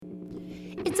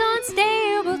It's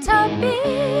Unstable Topic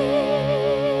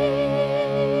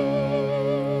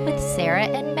with Sarah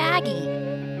and Maggie.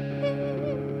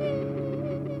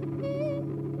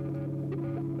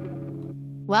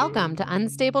 Welcome to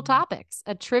Unstable Topics,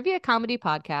 a trivia comedy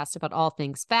podcast about all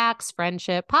things facts,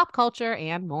 friendship, pop culture,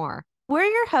 and more. We're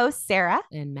your hosts, Sarah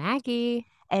And Maggie.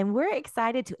 and we're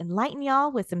excited to enlighten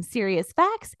y'all with some serious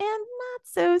facts and not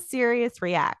so serious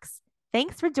reacts.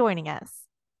 Thanks for joining us.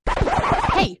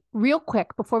 Hey, real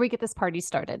quick, before we get this party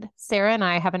started, Sarah and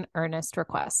I have an earnest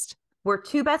request. We're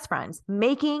two best friends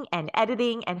making and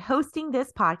editing and hosting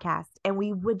this podcast, and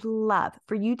we would love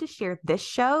for you to share this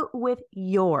show with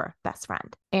your best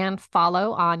friend. And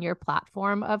follow on your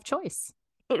platform of choice.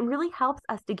 It really helps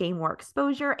us to gain more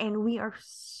exposure, and we are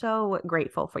so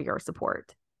grateful for your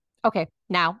support. Okay,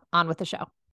 now on with the show.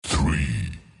 3,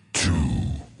 2,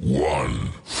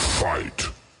 1, fight.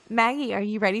 Maggie, are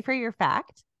you ready for your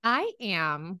fact? I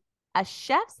am. A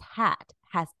chef's hat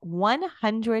has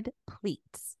 100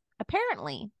 pleats.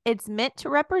 Apparently, it's meant to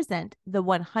represent the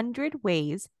 100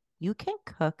 ways you can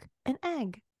cook an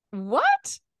egg.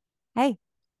 What? Hey,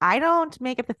 I don't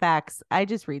make up the facts. I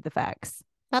just read the facts.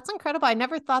 That's incredible. I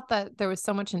never thought that there was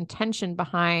so much intention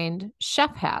behind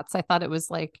chef hats. I thought it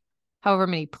was like however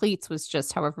many pleats was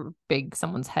just however big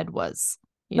someone's head was.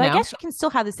 But I guess you can still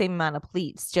have the same amount of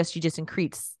pleats, you just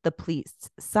increase the pleats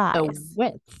size. The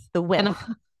width. The width.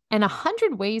 And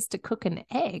 100 ways to cook an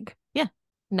egg. Yeah.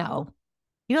 No.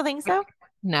 You don't think so?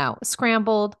 No.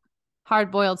 Scrambled,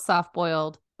 hard boiled, soft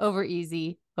boiled, over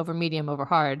easy, over medium, over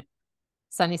hard,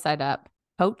 sunny side up,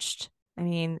 poached. I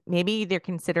mean, maybe they're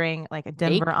considering like a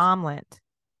Denver Baked. omelet.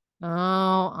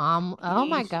 Oh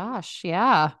my gosh.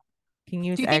 Yeah. Can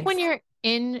you use Do you think eggs? when you're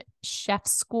in chef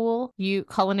school,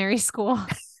 culinary school?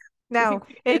 No,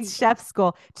 it's chef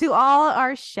school. To all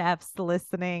our chefs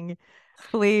listening,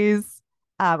 please.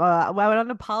 I want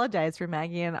to apologize for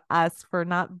Maggie and us for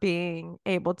not being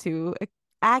able to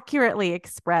accurately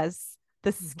express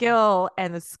the skill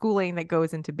and the schooling that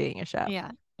goes into being a chef.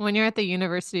 Yeah. When you're at the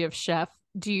University of Chef,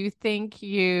 do you think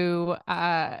you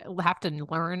have to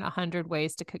learn 100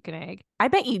 ways to cook an egg? I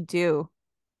bet you do.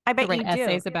 I bet To you write do.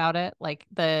 essays about it, like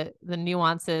the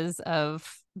nuances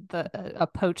of a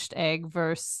poached egg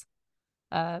versus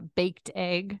a baked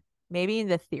egg. Maybe in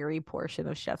the theory portion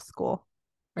of chef school,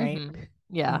 right? Mhm.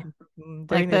 Yeah. During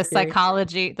Like the theory.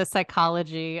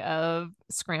 psychology of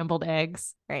scrambled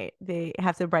eggs. Right. They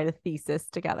have to write a thesis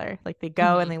together. Like they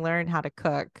go and they learn how to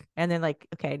cook. And then like,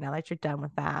 okay, now that you're done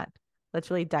with that, let's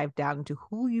really dive down into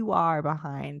who you are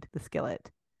behind the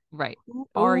skillet. Right. Who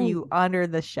are you under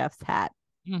the chef's hat?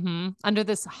 Under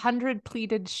this 100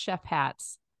 pleated chef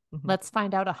hats. Mhm. Let's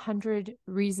find out 100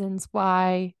 reasons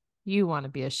why you want to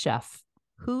be a chef.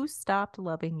 Who stopped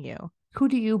loving you? Who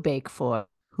do you bake for?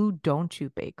 Who don't you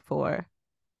bake for?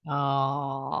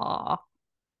 Oh,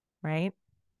 Right?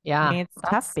 yeah. I mean, it's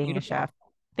That's tough being beautiful. a chef.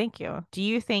 Thank you. Do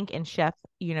you think in Chef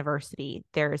University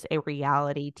there's a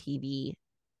reality TV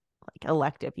like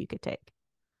elective you could take?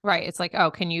 Right. It's like,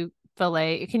 oh, can you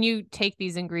take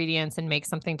these ingredients and make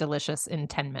something delicious in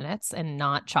 10 minutes and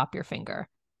not chop your finger?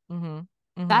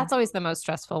 Mm-hmm. That's always the most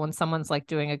stressful when someone's like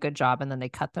doing a good job and then they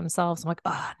cut themselves. I'm like,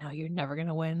 oh, no, you're never going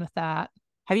to win with that.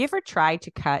 Have you ever tried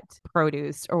to cut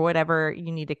produce or whatever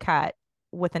you need to cut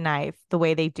with a knife the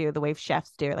way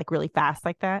chefs do it, like really fast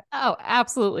like that? Oh,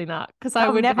 absolutely not. Because I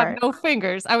would never. have no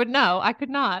fingers. I would know. I could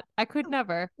not. I could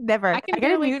never. Never. I can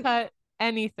barely cut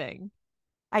anything.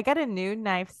 I got a new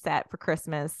knife set for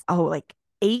Christmas. Oh, like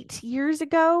 8 years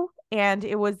ago. And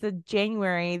it was the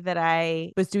January that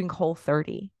I was doing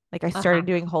Whole30. Like I started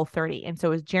doing Whole30. And so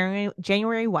it was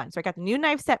January 1. So I got the new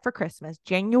knife set for Christmas,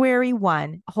 January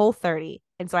 1, Whole30.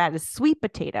 And so I had a sweet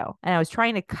potato and I was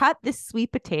trying to cut this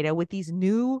sweet potato with these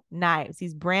new knives,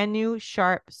 these brand new,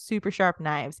 sharp, super sharp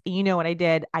knives. And you know what I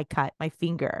did? I cut my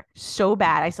finger so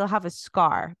bad. I still have a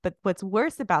scar. But what's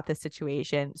worse about this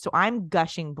situation, so I'm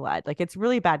gushing blood. Like it's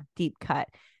really bad, deep cut.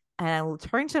 And I will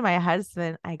turn to my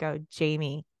husband. I go,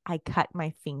 Jamie, I cut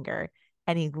my finger.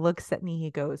 And he looks at me.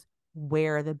 He goes,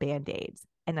 where are the Band-Aids?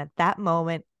 And at that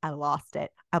moment, I lost it.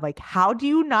 I'm like, how do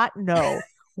you not know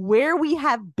where we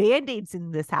have Band-Aids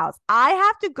in this house? I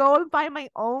have to go and find my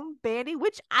own Band-Aid,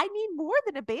 which I need more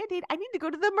than a Band-Aid. I need to go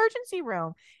to the emergency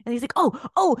room. And he's like,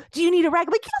 oh, do you need a rag?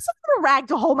 I'm like, yes, I need a rag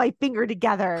to hold my finger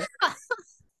together. I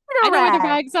know where the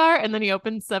rags are. And then he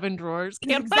opens 7 drawers.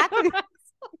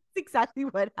 Exactly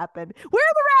what happened. Where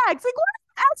are the rags? Like, what are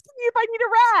you asking me if I need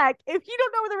a rag if you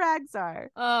don't know where the rags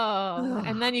are? Oh,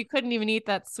 and then you couldn't even eat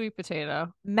that sweet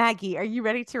potato. Maggie, are you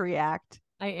ready to react?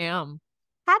 I am.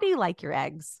 How do you like your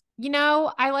eggs? You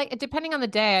know, I like, depending on the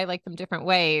day, I like them different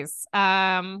ways.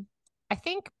 I I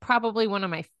think probably one of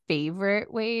my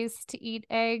favorite ways to eat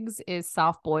eggs is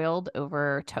soft boiled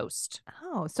over toast.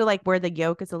 Oh, so like where the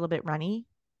yolk is a little bit runny.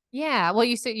 Yeah, well,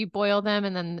 you boil them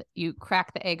and then you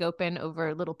crack the egg open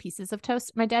over little pieces of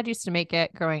toast. My dad used to make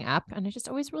it growing up, and I just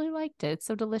always really liked it. It's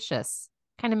so delicious.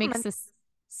 Kind of makes this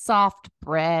soft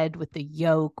bread with the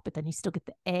yolk, but then you still get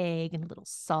the egg and a little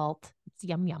salt. It's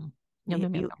yum yum. Yum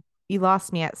yum yum. Yum. You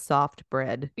lost me at soft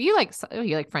bread. But you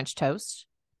like French toast?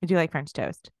 I do like French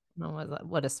toast. No,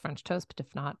 what is French toast, but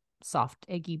if not soft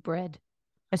eggy bread?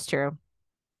 That's true.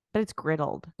 But it's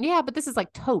griddled. Yeah, but this is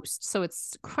like toast, so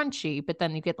it's crunchy, but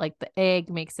then you get like the egg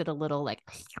makes it a little like.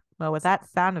 Well, with that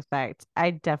sound effect,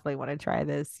 I definitely want to try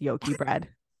this yolky bread.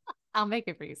 I'll make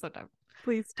it for you sometime.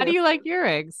 Please do. How do you like your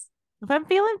eggs? If I'm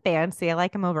feeling fancy, I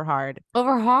like them over hard.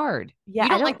 Over hard. Yeah, You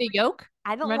don't like the yolk?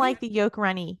 I don't runny? like the yolk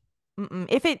runny.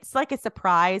 If it's like a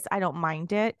surprise, I don't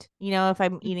mind it. You know, if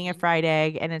I'm eating a fried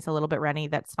egg and it's a little bit runny,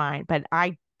 that's fine. But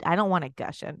I don't want it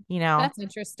gushing, you know? That's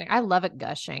interesting. I love it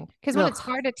gushing because when it's Ugh.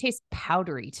 hard, it tastes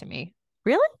powdery to me.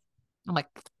 Really? I'm like,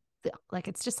 ugh, like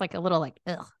it's just like a little like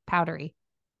powdery.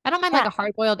 I don't mind Yeah. like a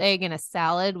hard boiled egg in a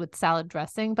salad with salad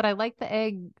dressing, but I like the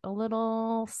egg a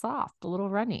little soft, a little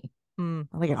runny. I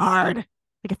like it hard,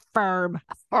 like a firm.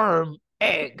 Firm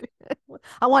egg.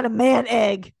 I want a man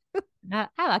egg. I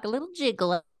like a little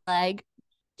jiggle egg.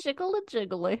 Jiggly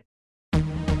jiggly.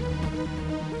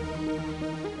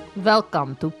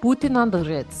 Welcome to Putin on the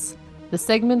Ritz, the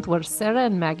segment where Sarah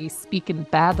and Maggie speak in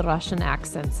bad Russian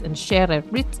accents and share a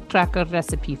Ritz cracker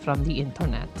recipe from the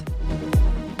internet.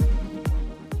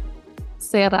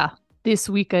 Sarah, this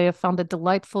week I have found a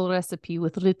delightful recipe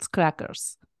with Ritz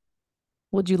crackers.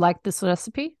 Would you like this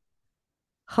recipe?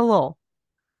 Hello.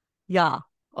 Yeah.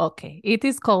 Okay, it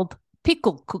is called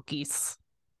pickle cookies.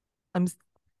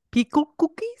 Pickle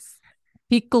cookies?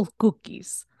 Pickle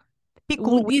cookies.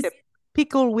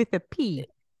 Pickle with a P.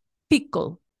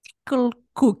 Pickle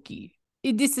cookie.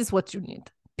 This is what you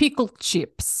need. Pickle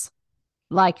chips,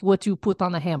 like what you put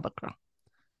on a hamburger.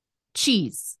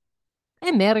 Cheese,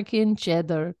 American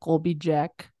cheddar, Colby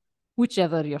Jack,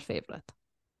 whichever your favorite.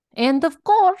 And of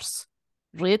course,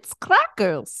 Ritz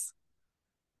crackers.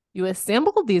 You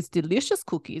assemble these delicious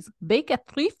cookies, bake at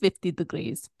 350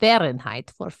 degrees Fahrenheit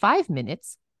for 5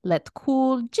 minutes, let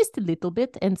cool just a little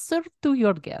bit, and serve to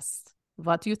your guests.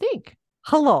 What do you think?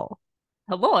 Hello.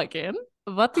 Hello again.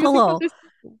 What do you Hello. think of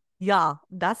this? Yeah,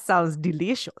 that sounds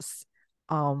delicious.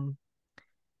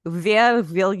 Where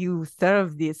will you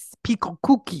serve this pickle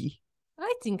cookie?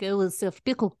 I think I will serve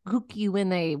pickle cookie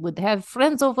when I would have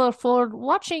friends over for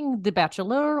watching The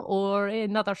Bachelor or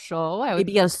another show.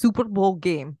 Maybe a Super Bowl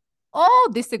game. Oh,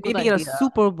 this is a good Maybe a idea.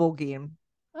 Super Bowl game.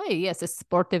 Oh, yes, a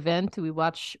sport event. We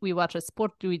watch a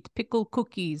sport with pickle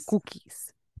cookies.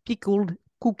 Cookies. Pickled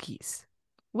cookies.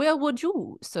 Where would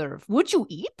you serve? Would you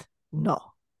eat? No.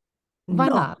 Why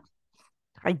No. not?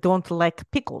 I don't like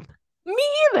pickled. Me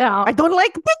either. I don't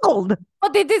like pickled.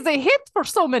 But it is a hit for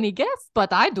so many guests,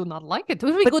 but I do not like it. It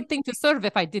would be a good thing to serve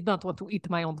if I did not want to eat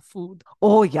my own food.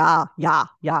 Oh, yeah.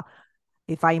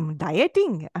 If I'm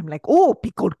dieting, I'm like, oh,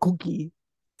 pickled cookie.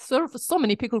 Serve so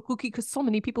many pickle cookie because so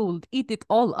many people will eat it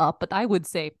all up, but I would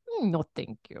say, no,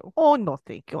 thank you. Oh, no,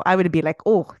 thank you. I would be like,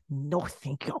 oh, no,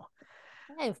 thank you.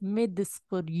 I have made this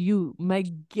for you, my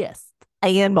guest. I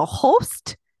am a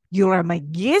host. You are my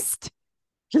guest.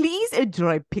 Please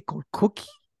enjoy pickled cookie.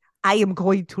 I am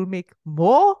going to make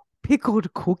more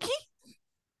pickled cookie.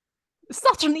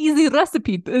 Such an easy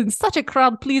recipe and such a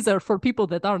crowd pleaser for people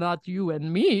that are not you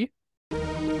and me.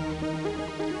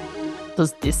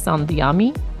 Does this sound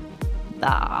yummy?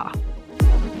 Ah.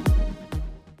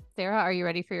 Sarah, are you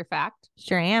ready for your fact?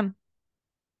 Sure am.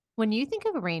 When you think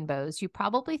of rainbows, you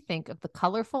probably think of the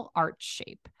colorful arch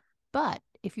shape. But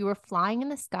if you were flying in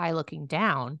the sky looking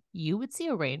down, you would see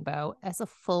a rainbow as a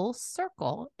full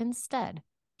circle instead.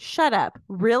 Shut up.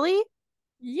 Really?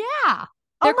 Yeah. Oh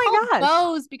They're my called gosh.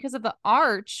 bows because of the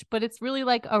arch, but it's really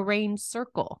like a rain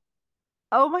circle.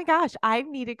 Oh my gosh. I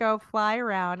need to go fly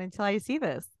around until I see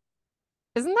this.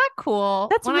 Isn't that cool?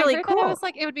 That's When really I read that, I cool. was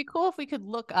like, it would be cool if we could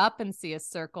look up and see a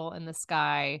circle in the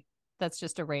sky that's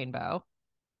just a rainbow.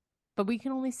 But we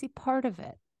can only see part of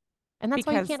it. And that's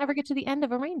why you Because- can't ever get to the end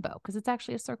of a rainbow, because it's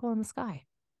actually a circle in the sky.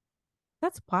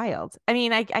 That's wild. I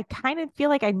mean, I kind of feel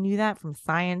like I knew that from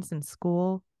science in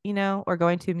school, you know, or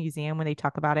going to a museum when they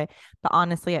talk about it. But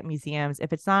honestly, at museums,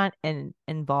 if it's not an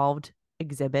involved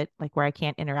exhibit, like where I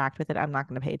can't interact with it, I'm not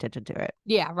going to pay attention to it.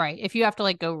 Yeah, right. If you have to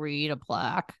like go read a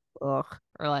plaque Ugh.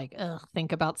 or like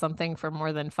think about something for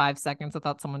more than 5 seconds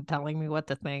without someone telling me what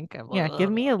to think. Yeah, give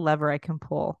me a lever I can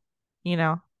pull, you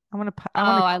know. I want to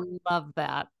I love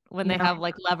that. When they Yeah. have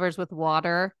like levers with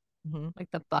water Mhm. like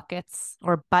the buckets.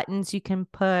 Or buttons you can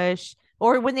push,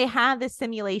 or when they have the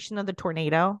simulation of the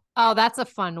tornado. Oh, that's a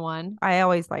fun one. I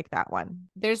always like that one.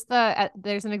 There's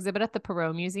an exhibit at the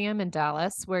Perot Museum in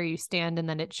Dallas where you stand and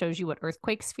then it shows you what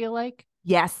earthquakes feel like.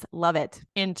 Yes, love it.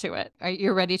 Into it. Are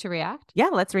you ready to react? Yeah,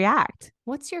 let's react.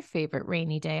 What's your favorite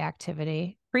rainy day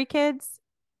activity? Pre-kids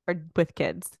or with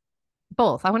kids?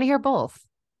 Both. I want to hear both.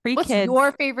 What's Pre-kids.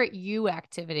 your favorite you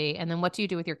activity? And then what do you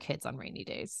do with your kids on rainy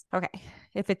days? Okay.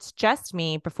 If it's just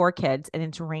me before kids and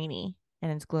it's rainy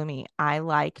and it's gloomy, I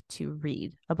like to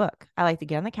read a book. I like to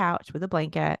get on the couch with a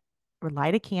blanket or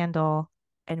light a candle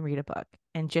and read a book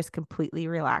and just completely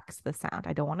relax the sound.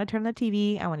 I don't want to turn on the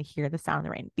TV. I want to hear the sound of the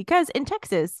rain because in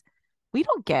Texas, we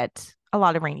don't get a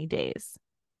lot of rainy days.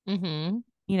 Mm-hmm.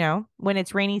 You know, when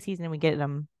it's rainy season, we get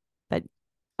them. But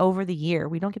over the year,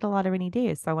 we don't get a lot of rainy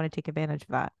days. So I want to take advantage of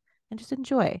that and just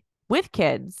enjoy. With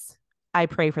kids, I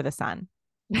pray for the sun.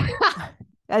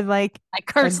 I'm like, I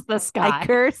curse the sky. I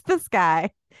curse the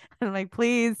sky. I'm like,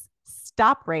 please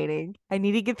stop raining. I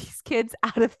need to get these kids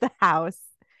out of the house.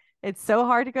 It's so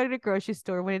hard to go to the grocery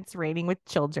store when it's raining with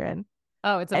children.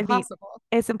 Oh, it's I mean, impossible.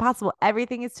 It's impossible.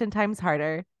 Everything is 10 times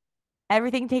harder.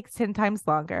 Everything takes 10 times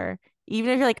longer.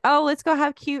 Even if you're like, oh, let's go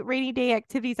have cute rainy day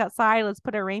activities outside. Let's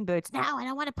put our rain boots. No, I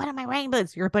don't want to put on my rain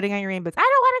boots. You're putting on your rain boots. I don't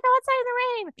want to go outside in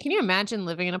the rain. Can you imagine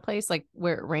living in a place like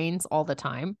where it rains all the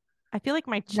time? I feel like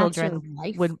my That's your children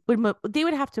life. they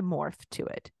would have to morph to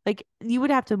it. Like you would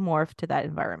have to morph to that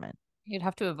environment. You'd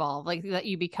have to evolve, like that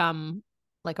you become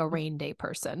like a rain day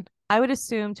person. I would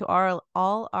assume to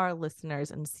all our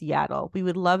listeners in Seattle, we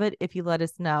would love it if you let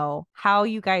us know how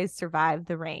you guys survive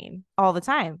the rain all the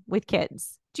time with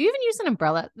kids. Do you even use an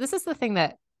umbrella? This is the thing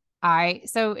that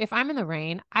so if I'm in the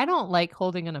rain, I don't like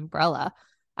holding an umbrella.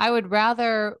 I would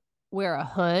rather wear a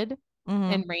hood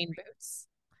and rain boots,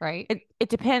 right? It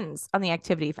depends on the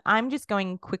activity. If I'm just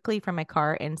going quickly from my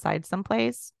car inside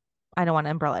someplace, I don't want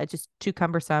an umbrella. It's just too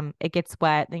cumbersome. It gets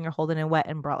wet, then you're holding a wet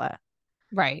umbrella.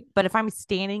 Right. But if I'm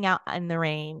standing out in the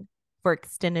rain for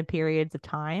extended periods of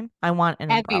time, I want an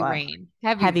Heavy umbrella. rain.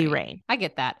 Heavy rain. I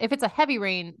get that. If it's a heavy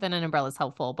rain, then an umbrella is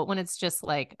helpful. But when it's just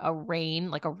like a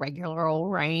rain, like a regular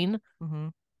old rain,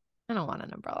 I don't want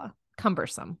an umbrella.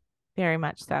 Cumbersome. Very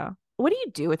much so. What do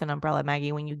you do with an umbrella,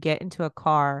 Maggie, when you get into a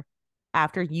car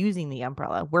after using the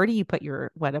umbrella? Where do you put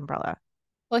your wet umbrella?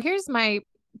 Well, here's my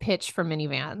pitch for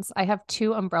minivans. I have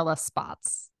 2 umbrella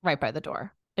spots right by the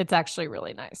door. It's actually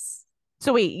really nice.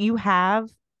 So wait, you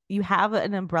have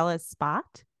an umbrella spot?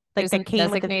 Like There's a that came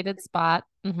with designated spot.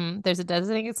 There's a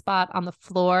designated spot on the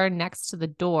floor next to the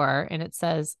door, and it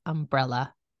says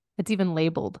umbrella. It's even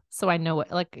labeled, so I know it.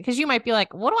 Like, because you might be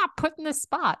like, "What do I put in this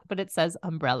spot?" But it says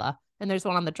umbrella, and there's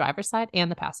one on the driver's side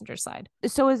and the passenger side.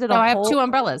 So is it So a I have hole? 2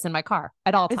 umbrellas in my car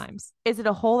at all times. Is it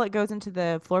a hole that goes into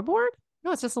the floorboard?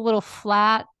 No, it's just a little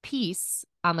flat piece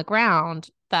on the ground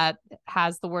that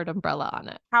has the word umbrella on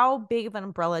it. How big of an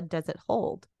umbrella does it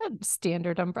hold? A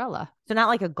standard umbrella. So not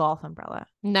like a golf umbrella.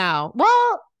 No.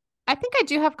 Well, I think I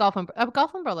do have a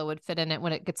golf umbrella would fit in it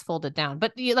when it gets folded down,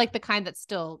 but you like the kind that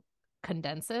still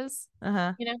condenses. You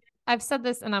know, I've said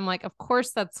this and I'm like, of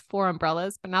course that's 4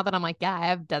 umbrellas. But now that I'm like, yeah, I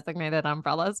have designated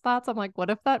umbrella spots. I'm like, what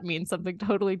if that means something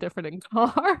totally different in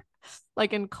car?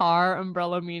 Like in car,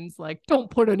 umbrella means like, don't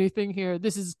put anything here.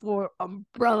 This is for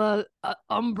umbrella,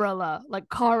 like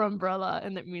car umbrella.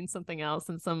 And it means something else.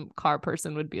 And some car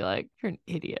person would be like, you're an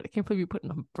idiot. I can't believe you put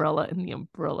an umbrella in the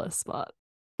umbrella spot.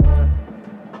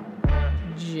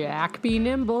 Jack be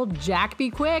nimble, Jack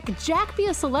be quick, Jack be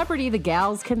a celebrity the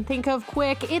gals can think of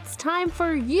quick. It's time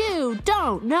for You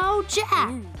Don't Know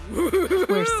Jack,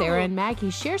 where Sarah and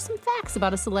Maggie share some facts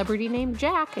about a celebrity named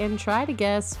Jack and try to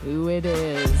guess who it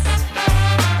is.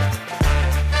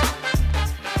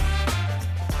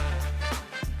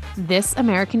 This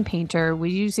American painter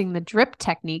was using the drip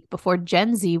technique before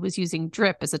Gen Z was using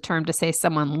drip as a term to say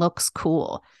someone looks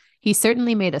cool. He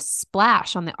certainly made a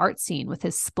splash on the art scene with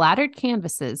his splattered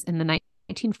canvases in the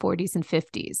 1940s and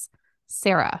 50s.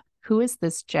 Sarah, who is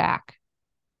this Jack?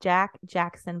 Jack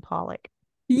Jackson Pollock.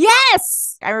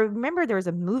 Yes! I remember there was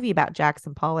a movie about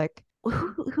Jackson Pollock.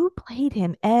 Who played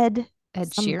him? Ed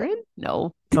something? Sheeran?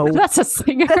 No. No. That's a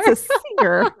singer. That's a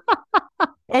singer.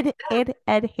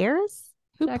 Ed Harris?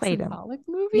 Who Jackson played him? Pollock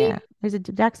movie? Yeah. There's a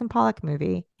Jackson Pollock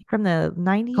movie from the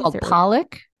 90s. Called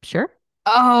Pollock? Sure.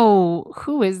 Oh,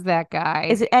 who is that guy?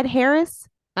 Is it Ed Harris?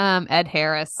 Ed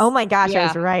Harris. Oh my gosh, I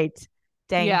was Yeah. right.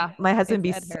 Dang. Yeah, My husband would be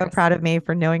it's Ed so Harris. proud of me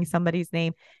for knowing somebody's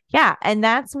name. Yeah. And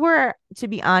that's where, to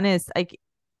be honest, like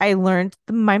I learned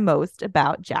my most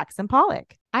about Jackson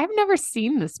Pollock. I've never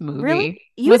seen this movie. Really?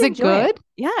 You Was would it enjoy good?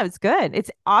 Yeah, it was good.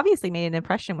 It's obviously made an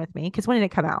impression with me because when did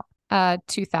it come out?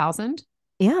 2000.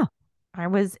 Yeah. I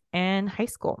was in high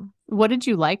school. What did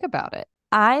you like about it?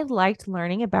 I liked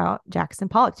learning about Jackson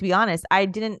Pollock. To be honest, I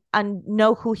didn't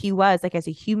know who he was like as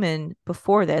a human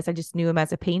before this. I just knew him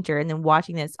as a painter. And then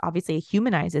watching this obviously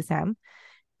humanizes him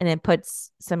and then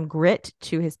puts some grit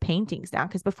to his paintings now.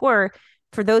 Because before,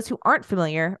 for those who aren't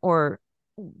familiar or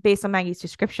based on Maggie's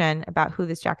description about who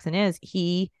this Jackson is,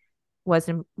 he was,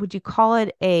 would you call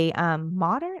it a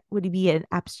modern? Would he be an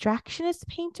abstractionist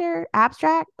painter?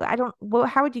 Abstract? I don't, well,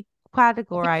 how would you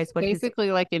categorize what his,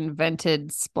 Basically like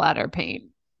invented splatter paint.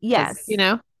 yes. You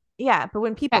know? Yeah, but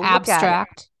when people look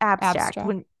Abstract. at it, abstract.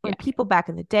 When people back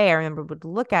in the day, I remember would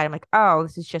look at him like, oh,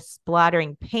 this is just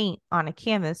splattering paint on a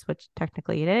canvas, which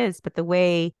technically it is. But the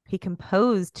way he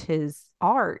composed his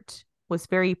art was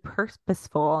very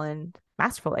purposeful and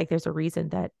masterful. Like there's a reason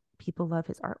that people love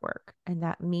his artwork, and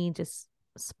that me just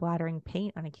splattering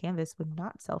paint on a canvas would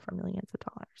not sell for millions of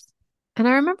dollars. And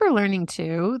I remember learning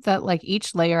too that like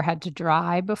each layer had to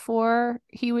dry before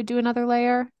he would do another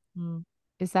layer.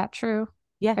 Is that true?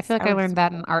 Yes. I feel like I learned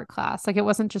that in art class. Like it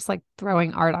wasn't just like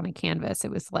throwing art on a canvas.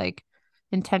 It was like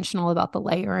intentional about the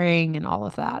layering and all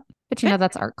of that. But you know,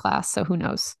 that's art class. So who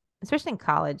knows? Especially in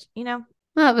college, you know?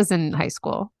 That was in high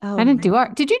school. Oh, I didn't do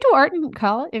art. Did you do art in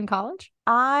college?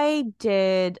 I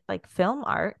did like film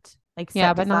art. Like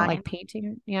yeah, but not like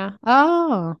painting. Yeah.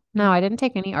 Oh, no, I didn't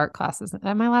take any art classes.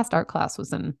 My last art class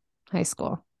was in high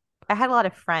school. I had a lot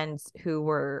of friends who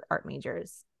were art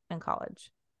majors in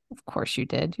college. Of course you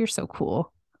did. You're so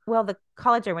cool. Well, the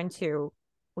college I went to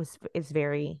is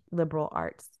very liberal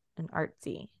arts and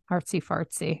artsy. Artsy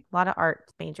fartsy. A lot of art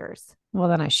majors. Well,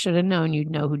 then I should have known you'd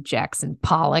know who Jackson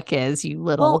Pollock is, you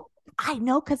little. Well, I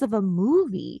know because of a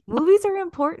movie. Movies are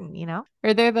important, you know?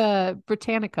 Or they're the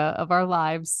Britannica of our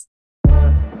lives.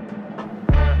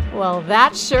 Well,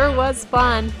 that sure was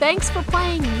fun. Thanks for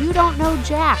playing You Don't Know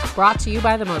Jack, brought to you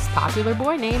by the most popular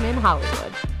boy name in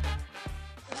Hollywood.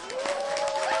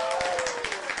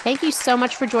 Thank you so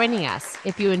much for joining us.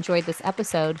 If you enjoyed this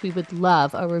episode, we would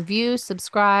love a review,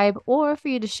 subscribe, or for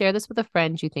you to share this with a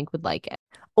friend you think would like it.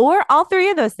 Or all three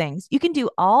of those things. You can do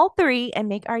all three and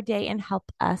make our day and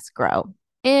help us grow.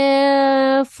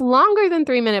 If longer than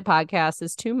 3-minute podcast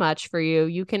is too much for you,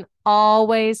 you can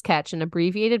always catch an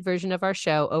abbreviated version of our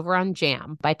show over on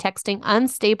Jam by texting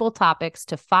unstable topics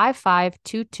to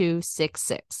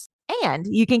 552266. And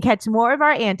you can catch more of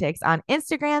our antics on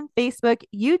Instagram, Facebook,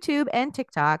 YouTube, and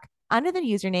TikTok under the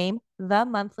username The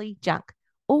Monthly Junk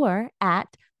or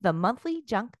at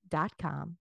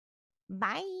themonthlyjunk.com.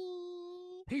 Bye.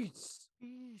 Peace.